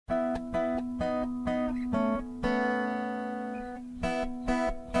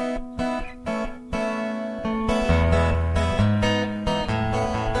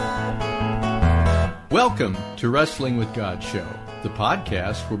Welcome to Wrestling with God Show, the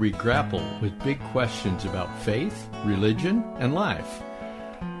podcast where we grapple with big questions about faith, religion, and life.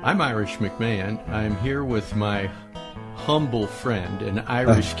 I'm Irish McMahon. I'm here with my humble friend and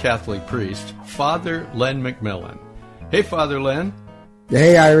Irish Catholic priest, Father Len McMillan. Hey, Father Len.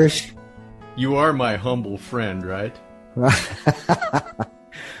 Hey, Irish. You are my humble friend, right?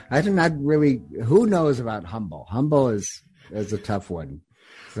 I do not really. Who knows about humble? Humble is a tough one.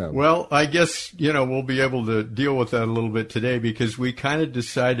 So. Well, I guess, we'll be able to deal with that a little bit today because we kind of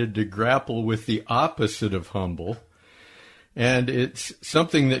decided to grapple with the opposite of humble. And it's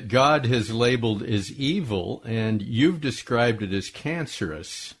something that God has labeled as evil, and you've described it as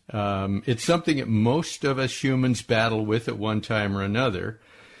cancerous. It's something that most of us humans battle with at one time or another.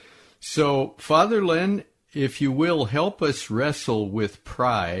 So, Father Len, if you will, help us wrestle with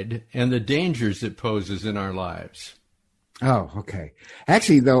pride and the dangers it poses in our lives. Oh, okay.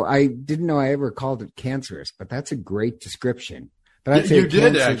 Actually, though, I didn't know I ever called it cancerous, but that's a great description. But I'd say you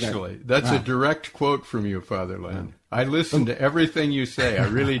did, actually. That's a direct quote from you, Father Len. I listen to everything you say. I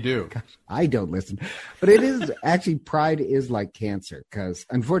really do. Gosh, I don't listen. But it is, actually, pride is like cancer, because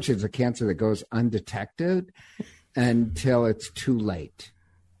unfortunately, it's a cancer that goes undetected until it's too late.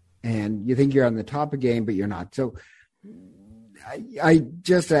 And you think you're on the top of the game, but you're not. So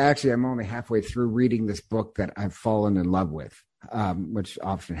I'm only halfway through reading this book that I've fallen in love with, which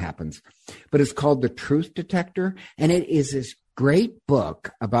often happens. But it's called The Truth Detector. And it is this great book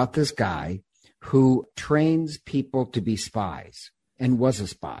about this guy who trains people to be spies and was a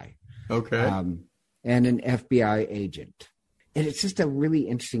spy. Okay. And an FBI agent. And it's just a really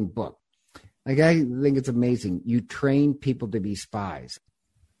interesting book. Like, I think it's amazing. You train people to be spies.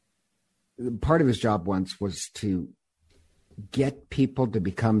 Part of his job once was to get people to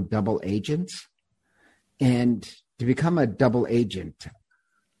become double agents. And to become a double agent,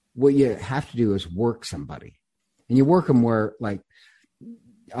 what you have to do is work somebody. And you work them where, like,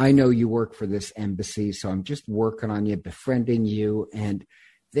 I know you work for this embassy, so I'm just working on you, befriending you. And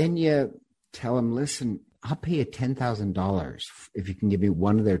then you tell them, listen, I'll pay you $10,000 if you can give me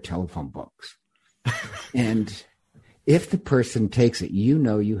one of their telephone books. And if the person takes it,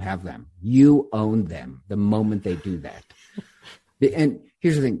 you have them. You own them the moment they do that. And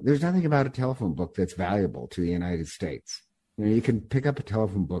here's the thing. There's nothing about a telephone book that's valuable to the United States. You can pick up a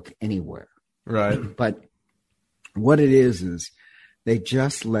telephone book anywhere. Right. But what it is they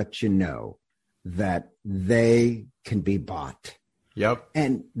just let you know that they can be bought. Yep.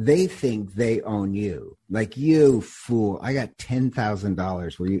 And they think they own you. Like, you fool. I got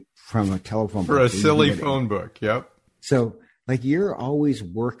 $10,000 from a telephone book. For a silly phone book. Yep. So, like, you're always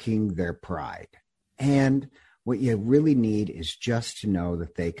working their pride. And what you really need is just to know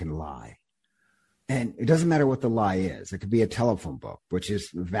that they can lie. And it doesn't matter what the lie is. It could be a telephone book, which is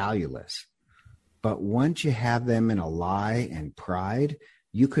valueless. But once you have them in a lie and pride,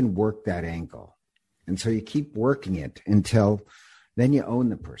 you can work that angle. And so you keep working it until then you own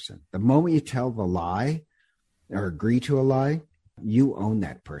the person. The moment you tell the lie or agree to a lie, you own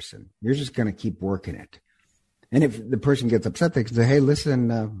that person. You're just going to keep working it. And if the person gets upset, they can say, hey,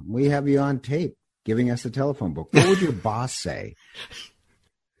 listen, we have you on tape giving us a telephone book. What would your boss say?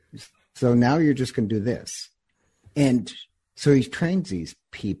 So now you're just going to do this. And so he trains these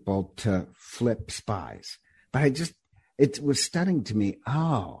people to flip spies. But it was stunning to me.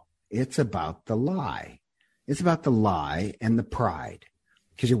 Oh, it's about the lie. It's about the lie and the pride.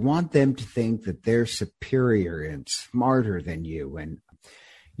 Because you want them to think that they're superior and smarter than you and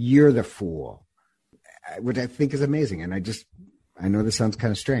you're the fool, which I think is amazing. And I know this sounds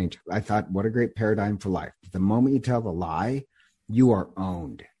kind of strange. I thought, what a great paradigm for life. The moment you tell the lie, you are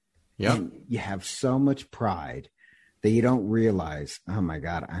owned. Yep. And you have so much pride that you don't realize, oh my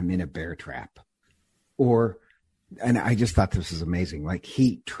God, I'm in a bear trap. And I just thought this was amazing. Like,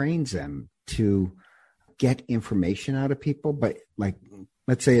 he trains them to get information out of people, but, like,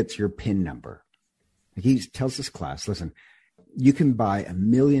 let's say it's your PIN number. He tells this class, listen, you can buy $1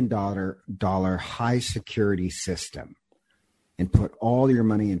 million high security system and put all your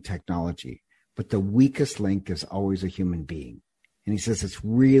money in technology, but the weakest link is always a human being. And he says it's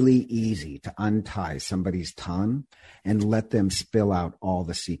really easy to untie somebody's tongue and let them spill out all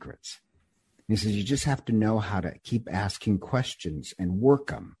the secrets. And he says you just have to know how to keep asking questions and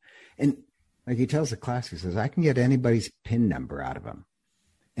work them. And like he tells the class, he says, I can get anybody's PIN number out of them.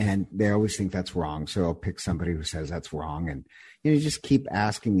 And they always think that's wrong. So I'll pick somebody who says that's wrong. And you just keep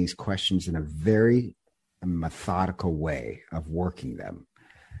asking these questions in a very methodical way of working them.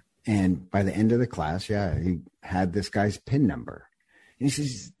 And by the end of the class, he had this guy's PIN number. And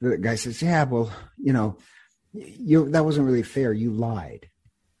the guy says, yeah, well, that wasn't really fair. You lied.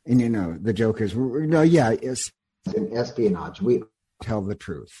 And, the joke is, no, yeah, it's in espionage. We tell the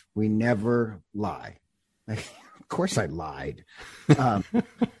truth. We never lie. Of course I lied.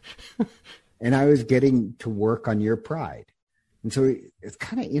 And I was getting to work on your pride. And so it's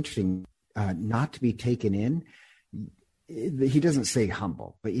kind of interesting not to be taken in. He doesn't say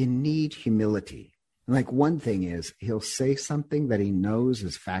humble, but you need humility. And like one thing is he'll say something that he knows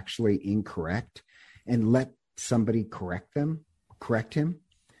is factually incorrect and let somebody correct him.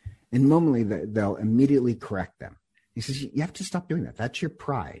 And normally they'll immediately correct them. He says, you have to stop doing that. That's your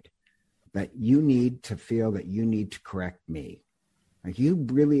pride, that you need to feel that you need to correct me. Like you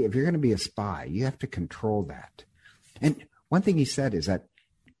really, if you're going to be a spy, you have to control that. And one thing he said is that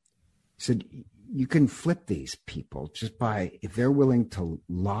he said, you can flip these people just by, if they're willing to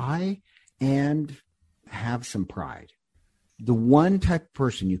lie and have some pride. The one type of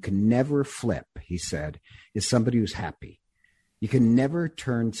person you can never flip, he said, is somebody who's happy. You can never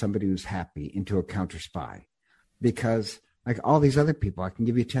turn somebody who's happy into a counter spy, because like all these other people, I can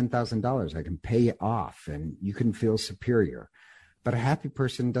give you $10,000. I can pay you off and you can feel superior. But a happy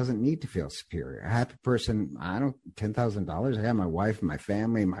person doesn't need to feel superior. A happy person, $10,000. I got my wife and my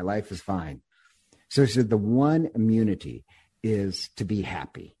family and my life is fine. So he said the one immunity is to be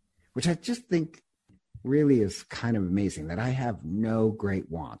happy, which I just think really is kind of amazing, that I have no great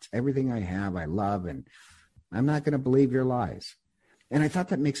wants. Everything I have, I love, and I'm not going to believe your lies. And I thought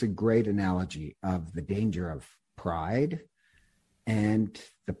that makes a great analogy of the danger of pride and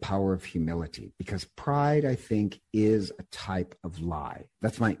the power of humility, because pride, I think, is a type of lie.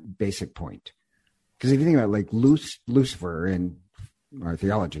 That's my basic point. Because if you think about like Lucifer in our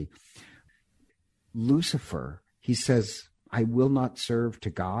theology, Lucifer, he says, I will not serve to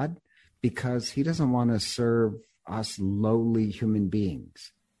God, because he doesn't want to serve us lowly human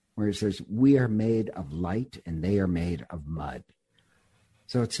beings. Where he says, we are made of light and they are made of mud.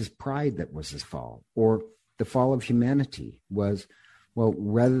 So it's his pride that was his fall. Or the fall of humanity was, well,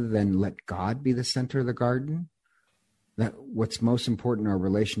 rather than let God be the center of the garden, that what's most important, our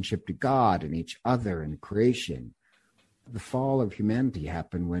relationship to God and each other and creation. The fall of humanity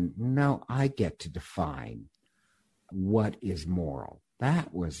happened when now I get to define what is moral.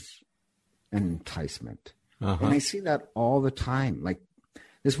 That was an enticement. And I see that all the time. Like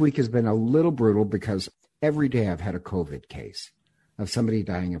this week has been a little brutal because every day I've had a COVID case of somebody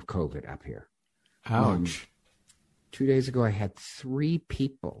dying of COVID up here. Ouch. 2 days ago, I had 3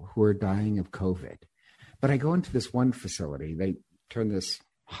 people who are dying of COVID. But I go into this one facility. They turned this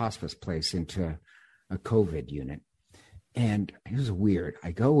hospice place into a COVID unit. And it was weird.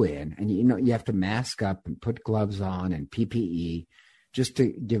 I go in and, you have to mask up and put gloves on and PPE just to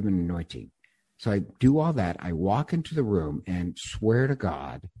give an anointing. So I do all that. I walk into the room and swear to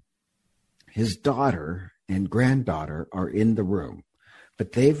God, his daughter and granddaughter are in the room,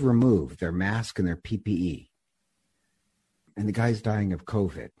 but they've removed their mask and their PPE. And the guy's dying of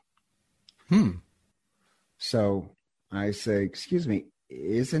COVID. So I say, excuse me,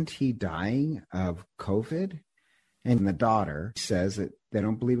 isn't he dying of COVID? And the daughter says that they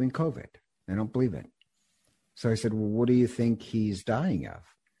don't believe in COVID. They don't believe it. So I said, well, what do you think he's dying of?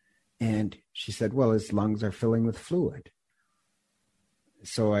 And she said, well, his lungs are filling with fluid.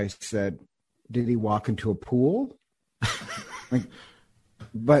 So I said, did he walk into a pool?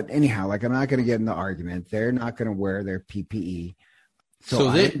 But anyhow, I'm not going to get in the argument. They're not going to wear their PPE.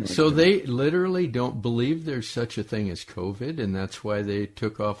 So they literally don't believe there's such a thing as COVID, and that's why they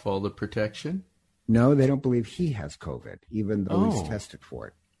took off all the protection? No, they don't believe he has COVID, even though he's tested for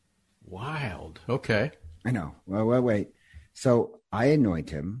it. Wild. Okay. I know. Well, wait. So I anoint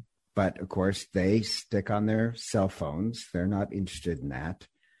him, but of course they stick on their cell phones. They're not interested in that.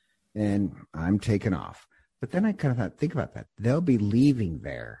 And I'm taken off. But then I kind of thought, think about that. They'll be leaving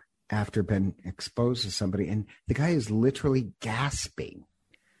there after been exposed to somebody, and the guy is literally gasping.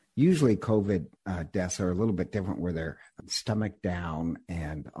 Usually COVID deaths are a little bit different, where they're stomach down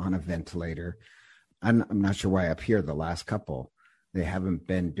and on a ventilator. I'm not sure why up here, the last couple, they haven't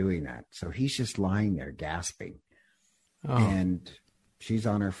been doing that. So he's just lying there gasping. And she's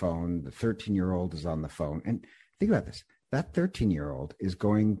on her phone. The 13-year-old is on the phone. And think about this. That 13-year-old is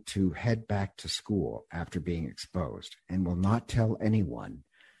going to head back to school after being exposed and will not tell anyone.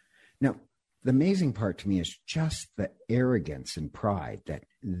 Now, the amazing part to me is just the arrogance and pride that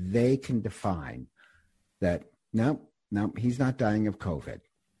they can define that, no, he's not dying of COVID.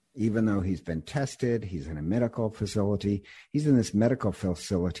 Even though he's been tested, he's in a medical facility. He's in this medical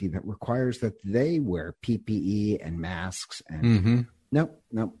facility that requires that they wear PPE and masks. And nope,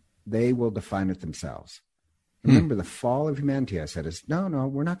 they will define it themselves. Remember, the fall of humanity, I said, is no,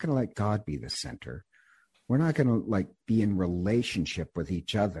 we're not going to let God be the center. We're not going to like be in relationship with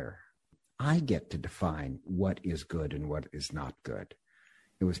each other. I get to define what is good and what is not good.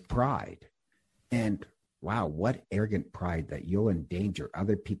 It was pride. And wow, what arrogant pride that you'll endanger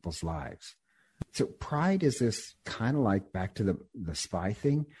other people's lives. So pride is this kind of like back to the spy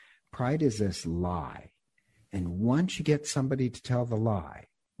thing. Pride is this lie. And once you get somebody to tell the lie,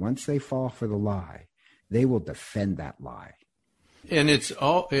 once they fall for the lie, they will defend that lie. And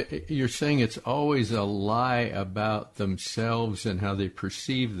you're saying it's always a lie about themselves and how they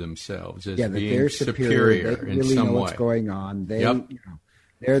perceive themselves as being they're superior. They really know what's way. Going on.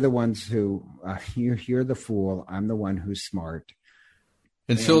 They're the ones who, you're the fool. I'm the one who's smart.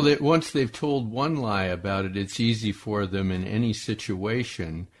 And so that once they've told one lie about it, it's easy for them in any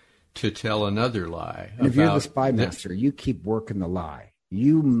situation to tell another lie. And if you're the spy master, you keep working the lie.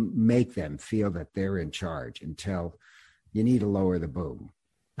 You make them feel that they're in charge until you need to lower the boom.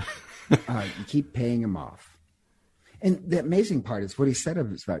 You keep paying them off. And the amazing part is what he said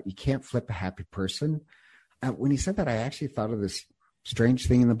about you can't flip a happy person. When he said that, I actually thought of this strange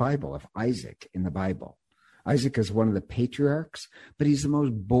thing in the Bible, of Isaac in the Bible. Isaac is one of the patriarchs, but he's the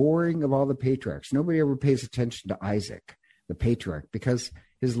most boring of all the patriarchs. Nobody ever pays attention to Isaac, the patriarch, because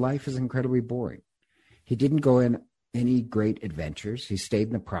his life is incredibly boring. He didn't go in any great adventures. He stayed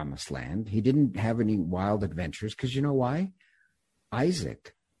in the promised land. He didn't have any wild adventures because you know why?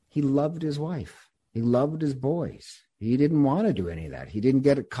 Isaac, he loved his wife. He loved his boys. He didn't want to do any of that. He didn't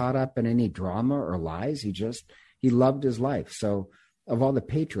get caught up in any drama or lies. He loved his life. So of all the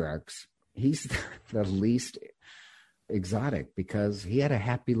patriarchs, he's the least exotic because he had a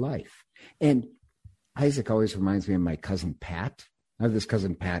happy life. And Isaac always reminds me of my cousin Pat. I have this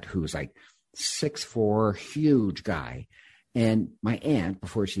cousin Pat who's like 6'4", huge guy. And my aunt,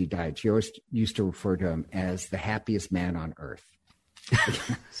 before she died, she always used to refer to him as the happiest man on earth.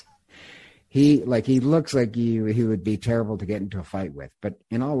 He looks like he would be terrible to get into a fight with. But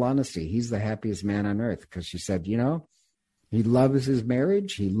in all honesty, he's the happiest man on earth because she said, he loves his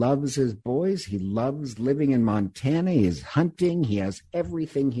marriage. He loves his boys. He loves living in Montana. He is hunting. He has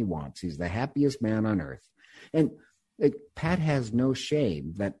everything he wants. He's the happiest man on earth. And Pat has no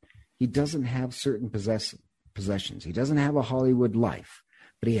shame that he doesn't have certain possessions. He doesn't have a Hollywood life,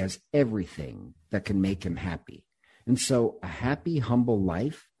 but he has everything that can make him happy. And so a happy, humble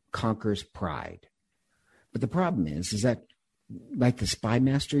life conquers pride. But the problem is that like the spy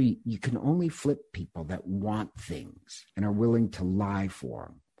master, you can only flip people that want things and are willing to lie for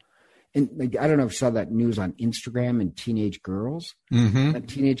them. And I don't know if you saw that news on Instagram and teenage girls. Mm-hmm. That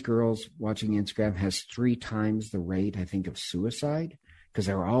teenage girls watching Instagram has 3 times the rate, I think, of suicide because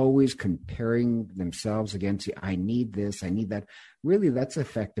they're always comparing themselves against, I need this, I need that. Really, that's the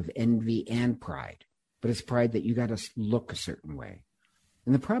effect of envy and pride. But it's pride that you got to look a certain way.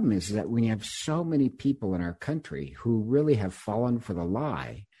 And the problem is that when you have so many people in our country who really have fallen for the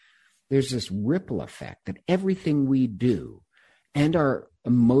lie, there's this ripple effect that everything we do and our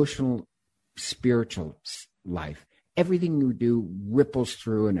emotional, spiritual life, everything we do ripples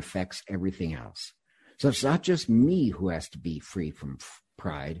through and affects everything else. So it's not just me who has to be free from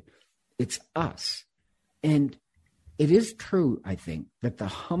pride, it's us. And it is true, I think, that the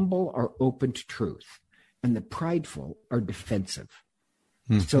humble are open to truth and the prideful are defensive.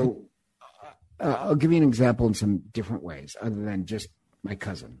 Mm-hmm. So I'll give you an example in some different ways other than just my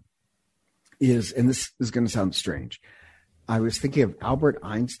cousin. And this is going to sound strange. I was thinking of Albert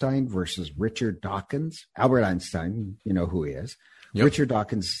Einstein versus Richard Dawkins. Albert Einstein, you know who he is. Yep. Richard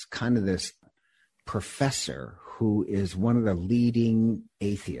Dawkins is kind of this professor who is one of the leading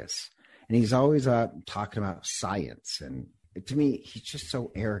atheists. And he's always talking about science. And to me, he's just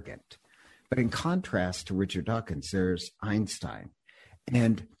so arrogant. But in contrast to Richard Dawkins, there's Einstein.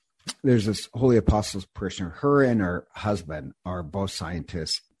 And there's this Holy Apostles parishioner. Her and her husband are both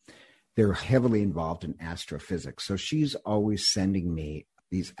scientists. They're heavily involved in astrophysics. So she's always sending me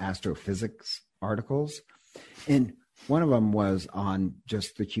these astrophysics articles. And one of them was on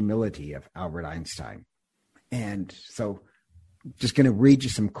just the humility of Albert Einstein. And so just going to read you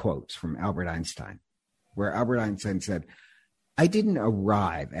some quotes from Albert Einstein, where Albert Einstein said, I didn't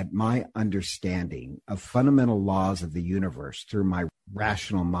arrive at my understanding of fundamental laws of the universe through my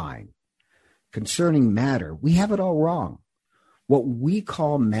rational mind. Concerning matter, we have it all wrong. What we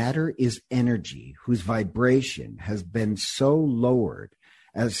call matter is energy whose vibration has been so lowered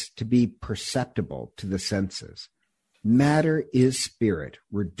as to be perceptible to the senses. Matter is spirit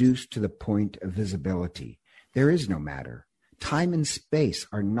reduced to the point of visibility. There is no matter. Time and space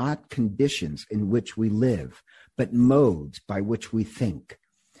are not conditions in which we live, but modes by which we think.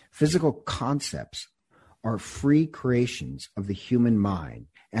 Physical concepts are free creations of the human mind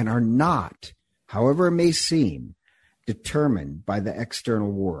and are not however it may seem, determined by the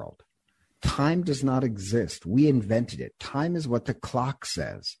external world. Time does not exist. We invented it. Time is what the clock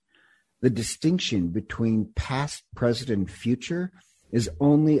says. The distinction between past, present, and future is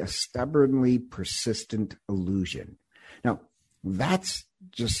only a stubbornly persistent illusion. Now, that's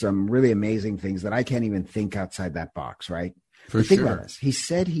just some really amazing things that I can't even think outside that box, right? For think sure. about this. He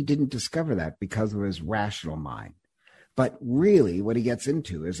said he didn't discover that because of his rational mind. But really what he gets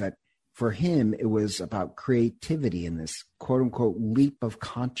into is that for him, it was about creativity in this quote unquote leap of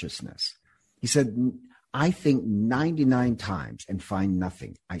consciousness. He said, I think 99 times and find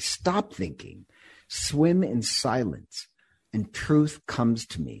nothing. I stop thinking, swim in silence, and truth comes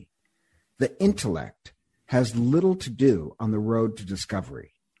to me. The intellect has little to do on the road to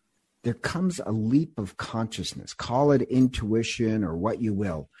discovery. There comes a leap of consciousness, call it intuition or what you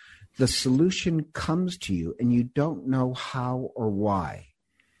will. The solution comes to you and you don't know how or why.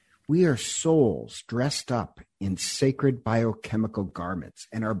 We are souls dressed up in sacred biochemical garments,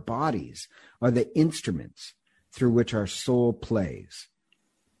 and our bodies are the instruments through which our soul plays.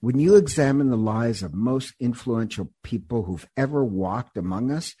 When you examine the lives of most influential people who've ever walked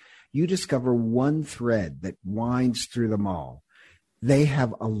among us, you discover one thread that winds through them all. They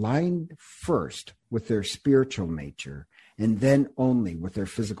have aligned first with their spiritual nature and then only with their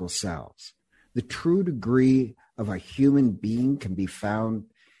physical selves. The true degree of a human being can be found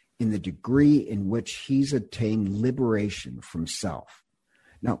in the degree in which he's attained liberation from self.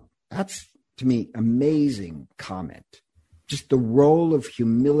 Now, that's, to me, amazing comment. Just the role of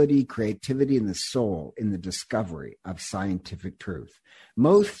humility, creativity in the soul in the discovery of scientific truth.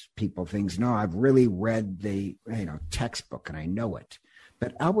 Most people think, no, I've really read the textbook and I know it.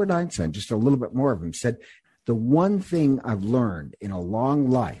 But Albert Einstein, just a little bit more of him, said, the one thing I've learned in a long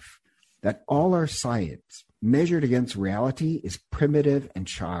life, that all our science measured against reality is primitive and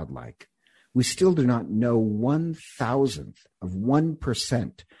childlike. We still do not know 1,000th of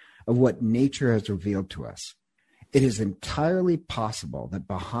 1% of what nature has revealed to us. It is entirely possible that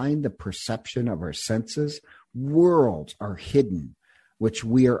behind the perception of our senses, worlds are hidden, which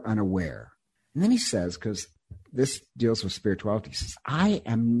we are unaware. And then he says, because this deals with spirituality, he says, I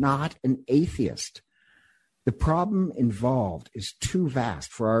am not an atheist. The problem involved is too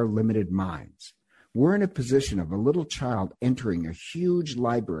vast for our limited minds. We're in a position of a little child entering a huge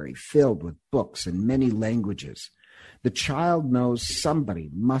library filled with books in many languages. The child knows somebody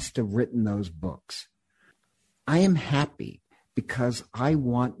must have written those books. I am happy because I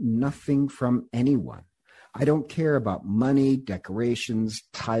want nothing from anyone. I don't care about money, decorations,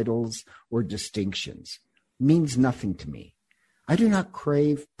 titles, or distinctions. It means nothing to me. I do not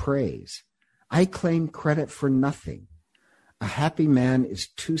crave praise. I claim credit for nothing. A happy man is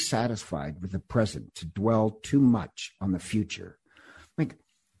too satisfied with the present to dwell too much on the future.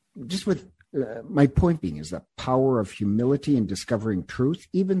 My point being is the power of humility in discovering truth,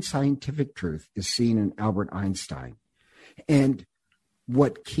 even scientific truth, is seen in Albert Einstein. And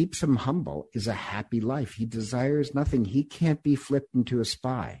what keeps him humble is a happy life. He desires nothing. He can't be flipped into a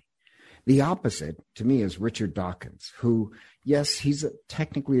spy. The opposite, to me, is Richard Dawkins, who, yes, he's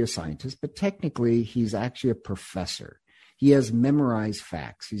technically a scientist, but technically he's actually a professor. He has memorized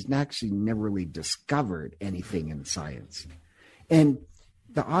facts. He's actually never really discovered anything in science. And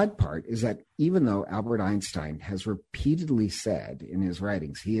the odd part is that even though Albert Einstein has repeatedly said in his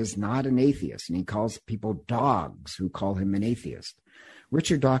writings he is not an atheist, and he calls people dogs who call him an atheist,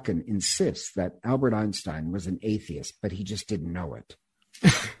 Richard Dawkins insists that Albert Einstein was an atheist, but he just didn't know it.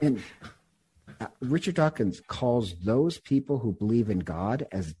 And Richard Dawkins calls those people who believe in God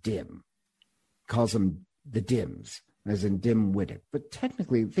as dim, calls them the dims, as in dim-witted. But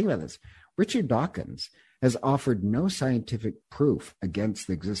technically, think about this. Richard Dawkins has offered no scientific proof against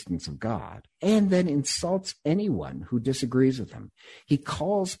the existence of God, and then insults anyone who disagrees with him. He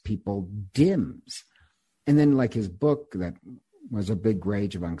calls people dims. And then, like his book that was a big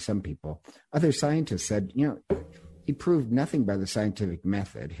rage among some people, other scientists said, he proved nothing by the scientific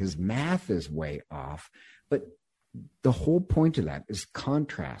method. His math is way off. But the whole point of that is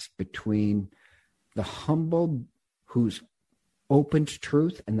contrast between the humble who's open to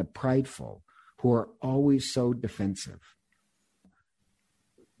truth and the prideful who are always so defensive.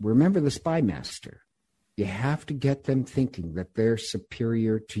 Remember the spy master. You have to get them thinking that they're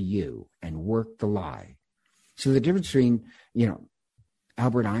superior to you and work the lie. So the difference between,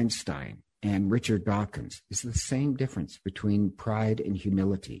 Albert Einstein and Richard Dawkins is the same difference between pride and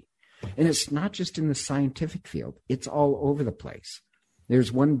humility. And it's not just in the scientific field. It's all over the place.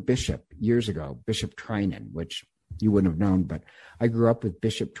 There's one bishop years ago, Bishop Trinan, which you wouldn't have known, but I grew up with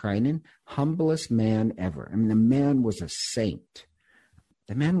Bishop Trinan, humblest man ever. I mean, the man was a saint.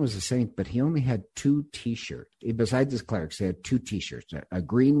 The man was a saint, but he only had 2 T-shirts. Besides his clerics, he had 2 T-shirts, a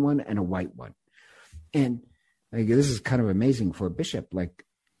green one and a white one. And like, this is kind of amazing for a bishop. Like,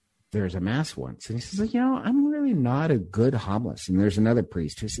 there's a mass once, and he says, I'm really not a good homilist. And there's another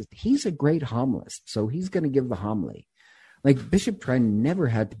priest who says, he's a great homilist, so he's going to give the homily. Like, Bishop Trinan never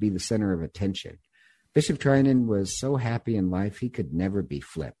had to be the center of attention. Bishop Trinan was so happy in life, he could never be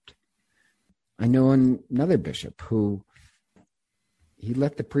flipped. I know another bishop who, he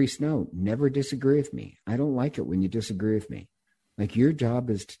let the priest know, never disagree with me. I don't like it when you disagree with me. Like, your job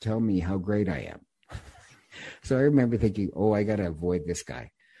is to tell me how great I am. So I remember thinking, I got to avoid this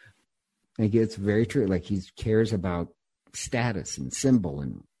guy. Like, it's very true. Like, he cares about status and symbol,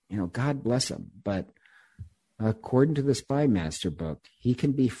 and, God bless him. But according to the Spy Master book, he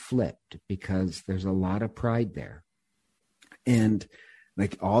can be flipped because there's a lot of pride there. And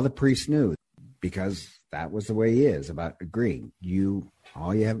like, all the priests knew, because that was the way he is about agreeing. You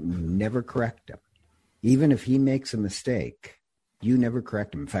never correct him. Even if he makes a mistake, you never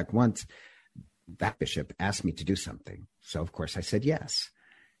correct him. In fact, once that bishop asked me to do something. So of course I said yes.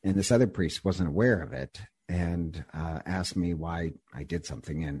 And this other priest wasn't aware of it and asked me why I did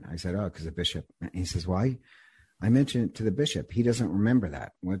something. And I said, because the bishop. And he says, why? I mentioned it to the bishop. He doesn't remember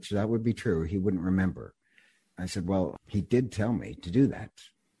that, which that would be true. He wouldn't remember. I said, well, he did tell me to do that.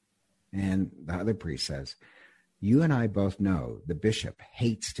 And the other priest says, you and I both know the bishop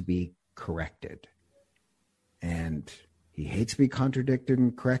hates to be corrected. And he hates to be contradicted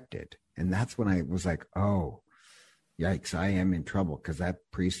and corrected. And that's when I was like, oh, yikes, I am in trouble, because that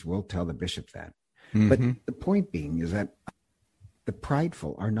priest will tell the bishop that. Mm-hmm. But the point being is that the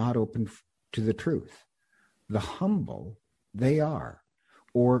prideful are not open to the truth. The humble, they are.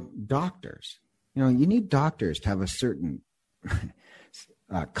 Or doctors. You need doctors to have a certain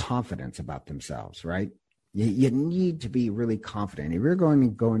confidence about themselves, right? You need to be really confident. If you're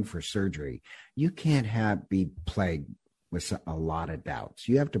going for surgery, you can't be plagued with a lot of doubts.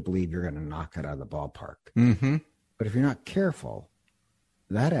 You have to believe you're going to knock it out of the ballpark. Mm-hmm. But if you're not careful,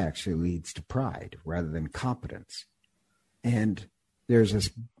 that actually leads to pride rather than competence. And there's this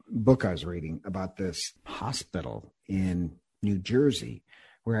book I was reading about this hospital in New Jersey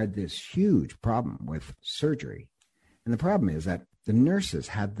where I had this huge problem with surgery. And the problem is that the nurses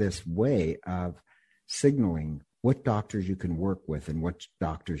had this way of signaling what doctors you can work with and what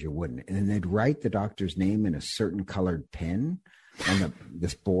doctors you wouldn't. And then they'd write the doctor's name in a certain colored pen on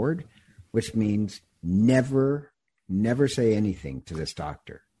this board, which means never say anything to this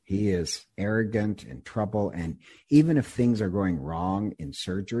doctor. He is arrogant, in trouble. And even if things are going wrong in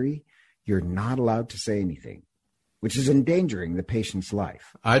surgery, you're not allowed to say anything, which is endangering the patient's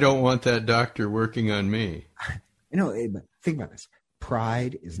life. I don't want that doctor working on me. Think about this.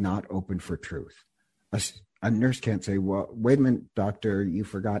 Pride is not open for truth. A nurse can't say, well, wait a minute, doctor, you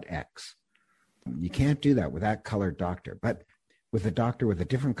forgot X. You can't do that with that colored doctor. But with a doctor with a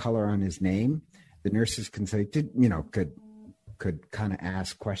different color on his name, the nurses can say, could kind of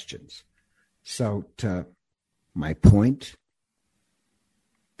ask questions. So to my point,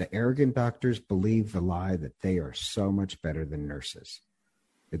 the arrogant doctors believe the lie that they are so much better than nurses.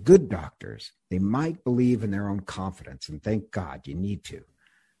 The good doctors, they might believe in their own confidence, and thank God, you need to.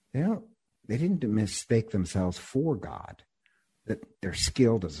 They didn't mistake themselves for God, that they're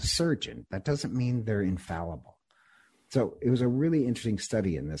skilled as a surgeon. That doesn't mean they're infallible. So it was a really interesting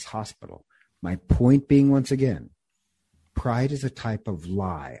study in this hospital. My point being, once again, pride is a type of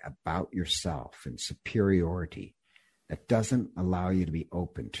lie about yourself and superiority that doesn't allow you to be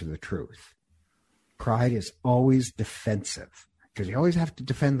open to the truth. Pride is always defensive because you always have to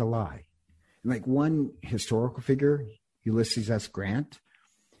defend the lie. And like one historical figure, Ulysses S. Grant,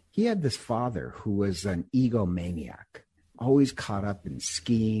 he had this father who was an egomaniac, always caught up in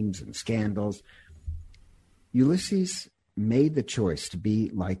schemes and scandals. Ulysses made the choice to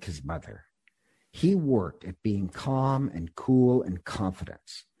be like his mother. He worked at being calm and cool and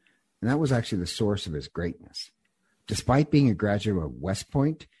confident. And that was actually the source of his greatness. Despite being a graduate of West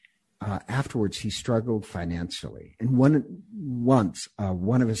Point, afterwards he struggled financially. And once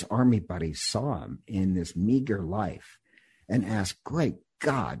one of his army buddies saw him in this meager life and asked, "Great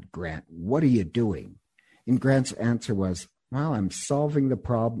God, Grant, what are you doing?" And Grant's answer was, "Well, I'm solving the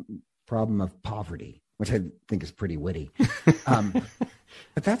problem of poverty," which I think is pretty witty.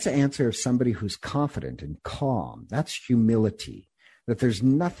 But that's the answer of somebody who's confident and calm. That's humility, that there's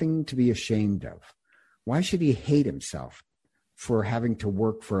nothing to be ashamed of. Why should he hate himself for having to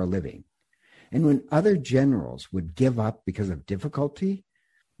work for a living? And when other generals would give up because of difficulty,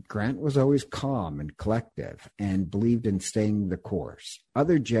 Grant was always calm and collective and believed in staying the course.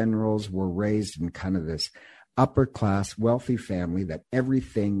 Other generals were raised in kind of this upper class, wealthy family that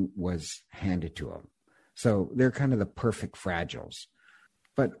everything was handed to them. So they're kind of the perfect fragiles.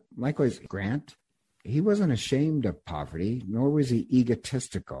 But likewise, Grant, he wasn't ashamed of poverty, nor was he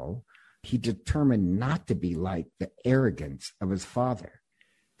egotistical. He determined not to be like the arrogance of his father.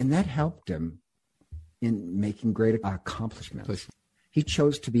 And that helped him in making great accomplishments. He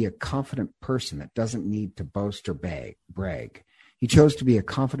chose to be a confident person that doesn't need to boast or brag. He chose to be a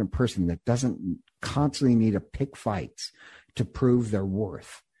confident person that doesn't constantly need to pick fights to prove their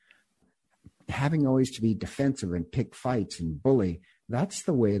worth. Having always to be defensive and pick fights and bully, that's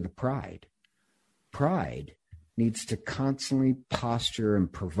the way of the pride. Pride needs to constantly posture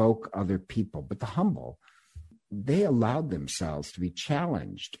and provoke other people. But the humble, they allowed themselves to be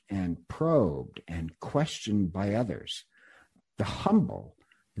challenged and probed and questioned by others. The humble,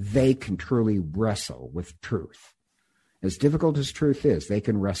 they can truly wrestle with truth. As difficult as truth is, they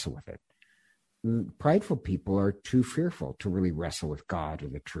can wrestle with it. Prideful people are too fearful to really wrestle with God or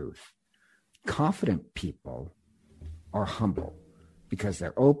the truth. Confident people are humble because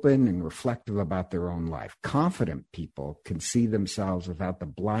they're open and reflective about their own life. Confident people can see themselves without the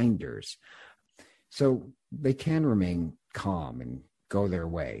blinders, so they can remain calm and go their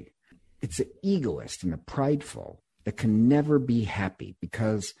way. It's the egoist and the prideful that can never be happy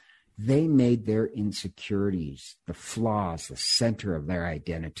because they made their insecurities, the flaws, the center of their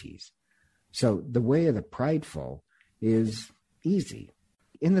identities. So the way of the prideful is easy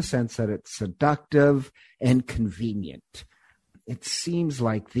in the sense that it's seductive and convenient. It seems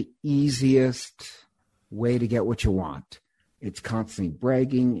like the easiest way to get what you want. It's constantly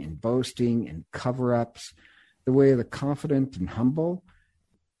bragging and boasting and cover-ups. The way of the confident and humble,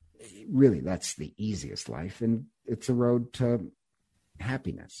 really, that's the easiest life, and it's a road to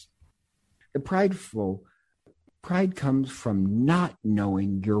happiness. The prideful, pride comes from not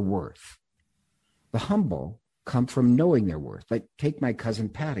knowing your worth. The humble come from knowing their worth. Like, take my cousin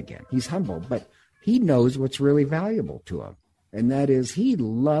Pat again. He's humble, but he knows what's really valuable to him. And that is, he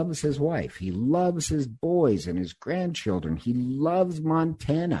loves his wife. He loves his boys and his grandchildren. He loves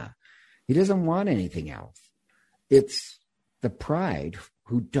Montana. He doesn't want anything else. It's the pride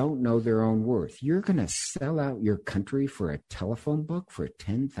who don't know their own worth. You're going to sell out your country for a telephone book for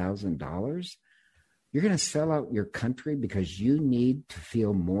 $10,000? You're going to sell out your country because you need to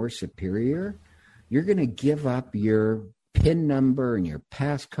feel more superior? You're going to give up your PIN number and your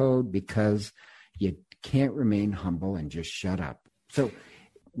passcode because you can't remain humble and just shut up. So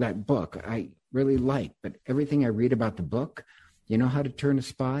that book I really like, but everything I read about the book, you know how to turn a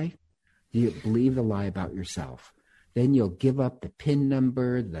spy? You believe the lie about yourself. Then you'll give up the PIN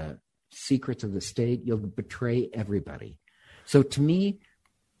number, the secrets of the state. You'll betray everybody. So to me,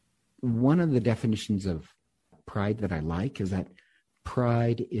 one of the definitions of pride that I like is that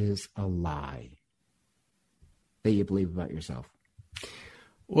pride is a lie that you believe about yourself.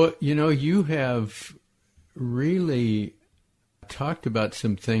 Well, you know, you have really talked about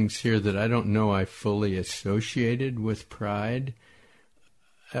some things here that I don't know I fully associated with pride.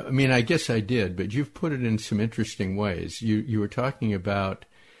 I mean, I guess I did, but you've put it in some interesting ways. You were talking about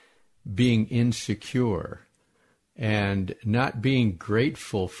being insecure and not being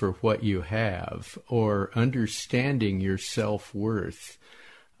grateful for what you have or understanding your self-worth.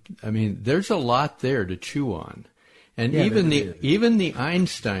 I mean, there's a lot there to chew on. And yeah, even the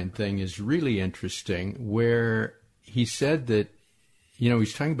Einstein thing is really interesting, where he said that, you know,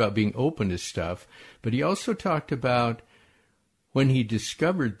 he's talking about being open to stuff, but he also talked about when he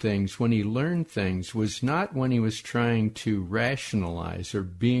discovered things, when he learned things, was not when he was trying to rationalize or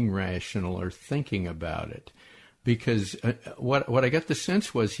being rational or thinking about it. Because what I got the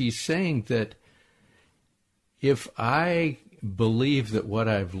sense was he's saying that if I believe that what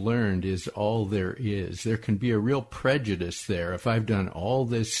I've learned is all there is, there can be a real prejudice there. If I've done all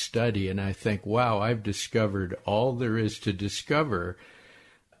this study and I think, wow, I've discovered all there is to discover,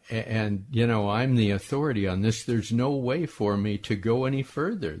 and, you know, I'm the authority on this, there's no way for me to go any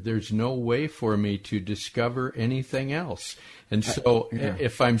further. There's no way for me to discover anything else. And so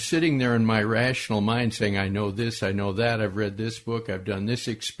if I'm sitting there in my rational mind saying, I know this, I know that, I've read this book, I've done this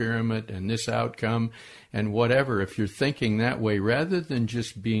experiment and this outcome and whatever, if you're thinking that way, rather than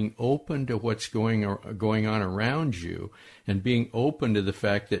just being open to what's going on around you and being open to the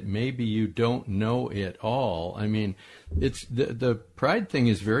fact that maybe you don't know it all, I mean, it's the pride thing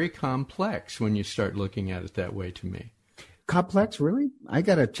is very complex when you start looking at it that way to me. Complex, really? I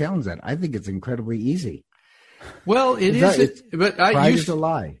got to challenge that. I think it's incredibly easy. Well, it is, but pride is a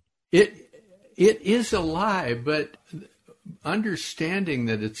lie. It is a lie, but understanding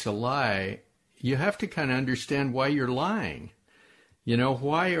that it's a lie, you have to kind of understand why you're lying.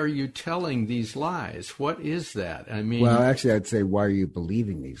 Why are you telling these lies? What is that? I mean, well, actually, I'd say, why are you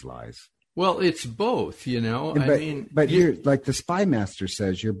believing these lies? Well, it's both, But you're like the spy master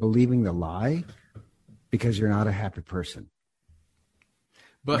says, you're believing the lie because you're not a happy person.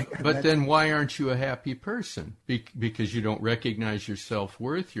 But then why aren't you a happy person? Because you don't recognize your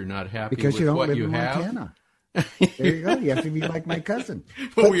self-worth. You're not happy with what you have. Montana. There you go. You have to be like my cousin.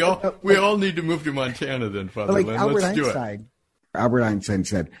 Well, we all need to move to Montana then, Father Lynn. Let's do it. Albert Einstein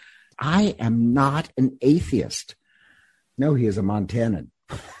said, I am not an atheist. No, he is a Montanan.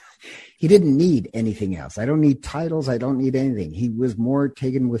 He didn't need anything else. I don't need titles. I don't need anything. He was more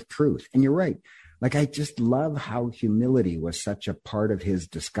taken with truth. And you're right. Like, I just love how humility was such a part of his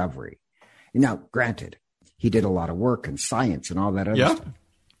discovery. Now, granted, he did a lot of work in science and all that other stuff.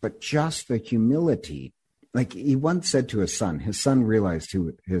 But just the humility, like he once said to his son realized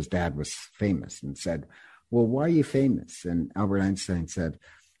his dad was famous and said, well, why are you famous? And Albert Einstein said,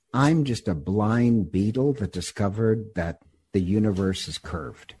 I'm just a blind beetle that discovered that the universe is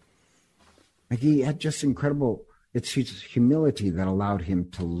curved. Like, he had just incredible, it's his humility that allowed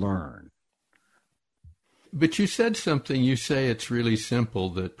him to learn. But you said something, you say it's really simple,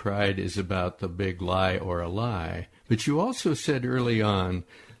 that pride is about the big lie or a lie. But you also said early on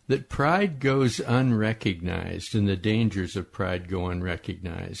that pride goes unrecognized and the dangers of pride go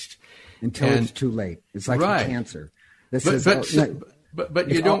unrecognized. Until it's too late. It's like a cancer. But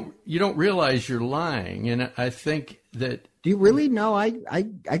you don't realize you're lying. And I think that... Do you really know? I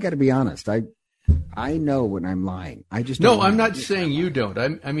got to be honest. I know when I'm lying. I just no. I'm not saying you don't.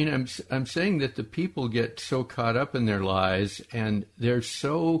 I'm saying that the people get so caught up in their lies, and they're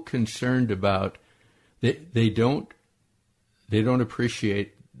so concerned about they don't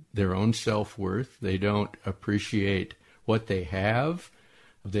appreciate their own self-worth. They don't appreciate what they have.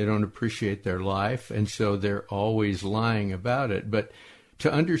 They don't appreciate their life, and so they're always lying about it. But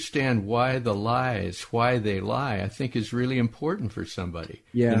to understand why they lie, I think is really important for somebody.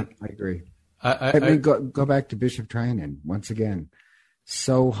 Yeah, I agree. I mean, go back to Bishop Trianon once again.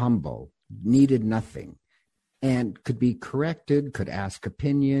 So humble, needed nothing, and could be corrected. Could ask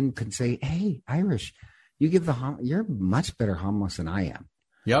opinion. Could say, "Hey, Irish, you're much better homilist than I am."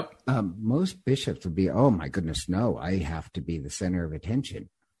 Yep. Most bishops would be, "Oh my goodness, no! I have to be the center of attention."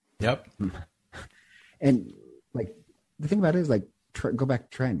 Yep. And like the thing about it is, like, go back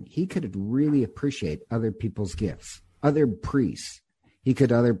to Trent. He could really appreciate other people's gifts. Other priests,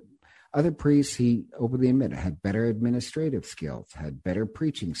 other priests, he openly admitted, had better administrative skills, had better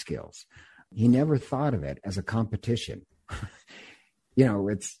preaching skills. He never thought of it as a competition.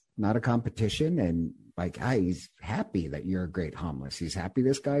 It's not a competition. And like, he's happy that you're a great homilist. He's happy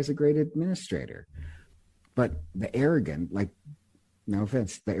this guy's a great administrator. But the arrogant, like, no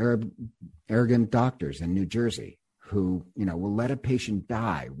offense, the arrogant doctors in New Jersey who, will let a patient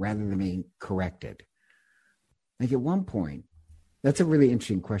die rather than being corrected. Like, at one point, that's a really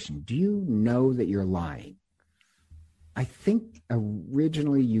interesting question. Do you know that you're lying? I think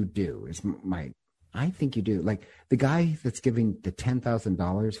originally you do. I think you do. Like the guy that's giving the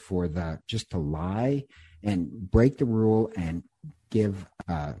 $10,000 for just to lie and break the rule and give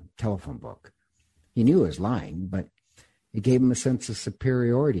a telephone book. He knew he was lying, but it gave him a sense of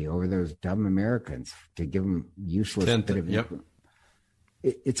superiority over those dumb Americans to give him useless bit of info.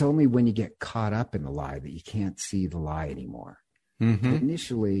 It's only when you get caught up in the lie that you can't see the lie anymore. Mm-hmm.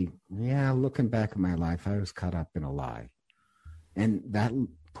 Initially, looking back at my life, I was caught up in a lie. And that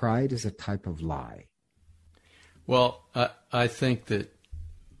pride is a type of lie. Well, I think that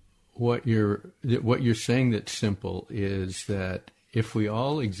what you're saying that's simple is that if we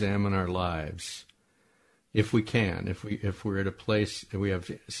all examine our lives, if we're at a place that we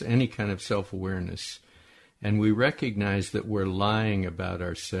have any kind of self-awareness, and we recognize that we're lying about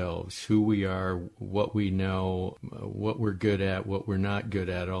ourselves, who we are, what we know, what we're good at, what we're not good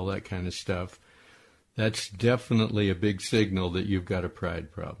at, all that kind of stuff, that's definitely a big signal that you've got a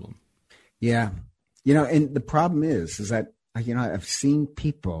pride problem. Yeah. And the problem is that, I've seen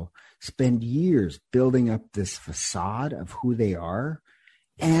people spend years building up this facade of who they are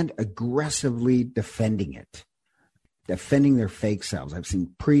and aggressively defending it, defending their fake selves. I've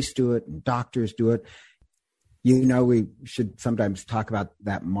seen priests do it and doctors do it. We should sometimes talk about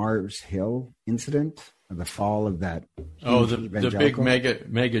that Mars Hill incident, the fall of that. The big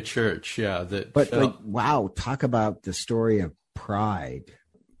mega church, yeah. Talk about the story of pride.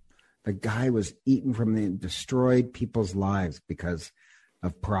 The guy was destroyed people's lives because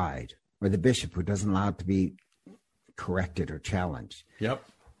of pride, or the bishop who doesn't allow it to be corrected or challenged. Yep.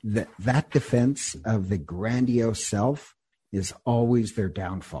 That defense of the grandiose self is always their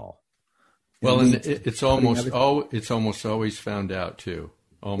downfall. Well, and it's almost always found out too.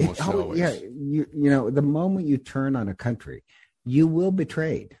 Almost always. Yeah, you know, the moment you turn on a country, you will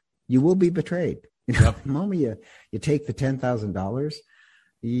betrayed. You will be betrayed. You know, Yep. the moment you take the $10,000,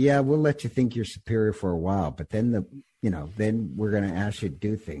 yeah, we'll let you think you're superior for a while, but then then we're going to ask you to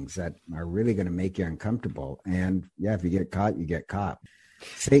do things that are really going to make you uncomfortable. And yeah, if you get caught, you get caught.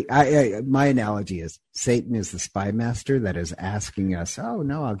 My analogy is Satan is the spy master that is asking us, oh,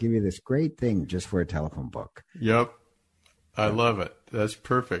 no, I'll give you this great thing just for a telephone book. Yep. I love it. That's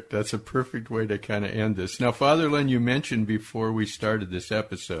perfect. That's a perfect way to kind of end this. Now, Father Len, you mentioned before we started this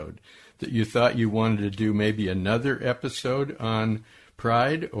episode that you thought you wanted to do maybe another episode on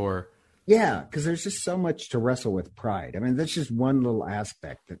pride, or... Yeah, because there's just so much to wrestle with pride. I mean, that's just one little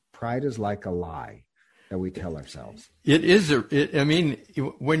aspect, that pride is like a lie that we tell ourselves. It is.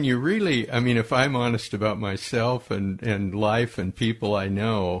 When you really, if I'm honest about myself and life and people I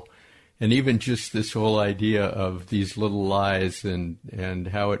know, and even just this whole idea of these little lies and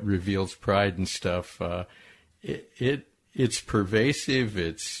how it reveals pride and stuff, it's pervasive.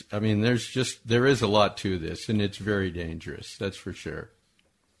 There is a lot to this, and it's very dangerous. That's for sure.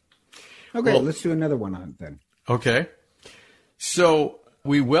 Okay, let's do another one on it then. Okay. So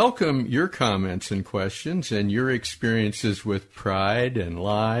we welcome your comments and questions and your experiences with pride and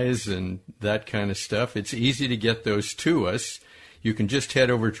lies and that kind of stuff. It's easy to get those to us. You can just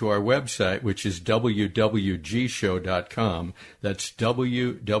head over to our website, which is wwgshow.com. That's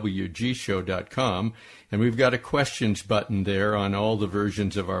wwgshow.com. And we've got a questions button there on all the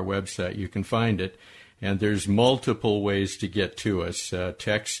versions of our website. You can find it. And there's multiple ways to get to us,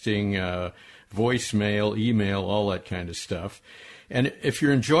 texting, voicemail, email, all that kind of stuff. And if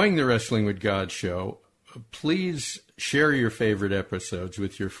you're enjoying the Wrestling with God show, please share your favorite episodes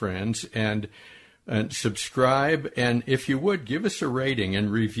with your friends and subscribe. And if you would, give us a rating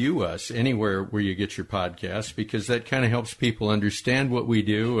and review us anywhere where you get your podcasts, because that kind of helps people understand what we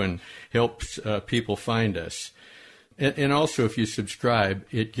do and helps people find us. And also, if you subscribe,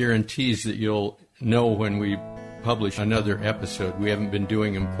 it guarantees that you'll know when we publish another episode. We haven't been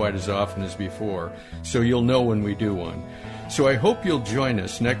doing them quite as often as before, so you'll know when we do one. So I hope you'll join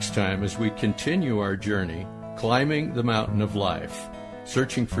us next time as we continue our journey, climbing the mountain of life,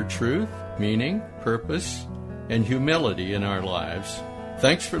 searching for truth, meaning, purpose, and humility in our lives.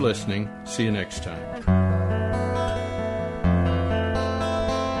 Thanks for listening. See you next time.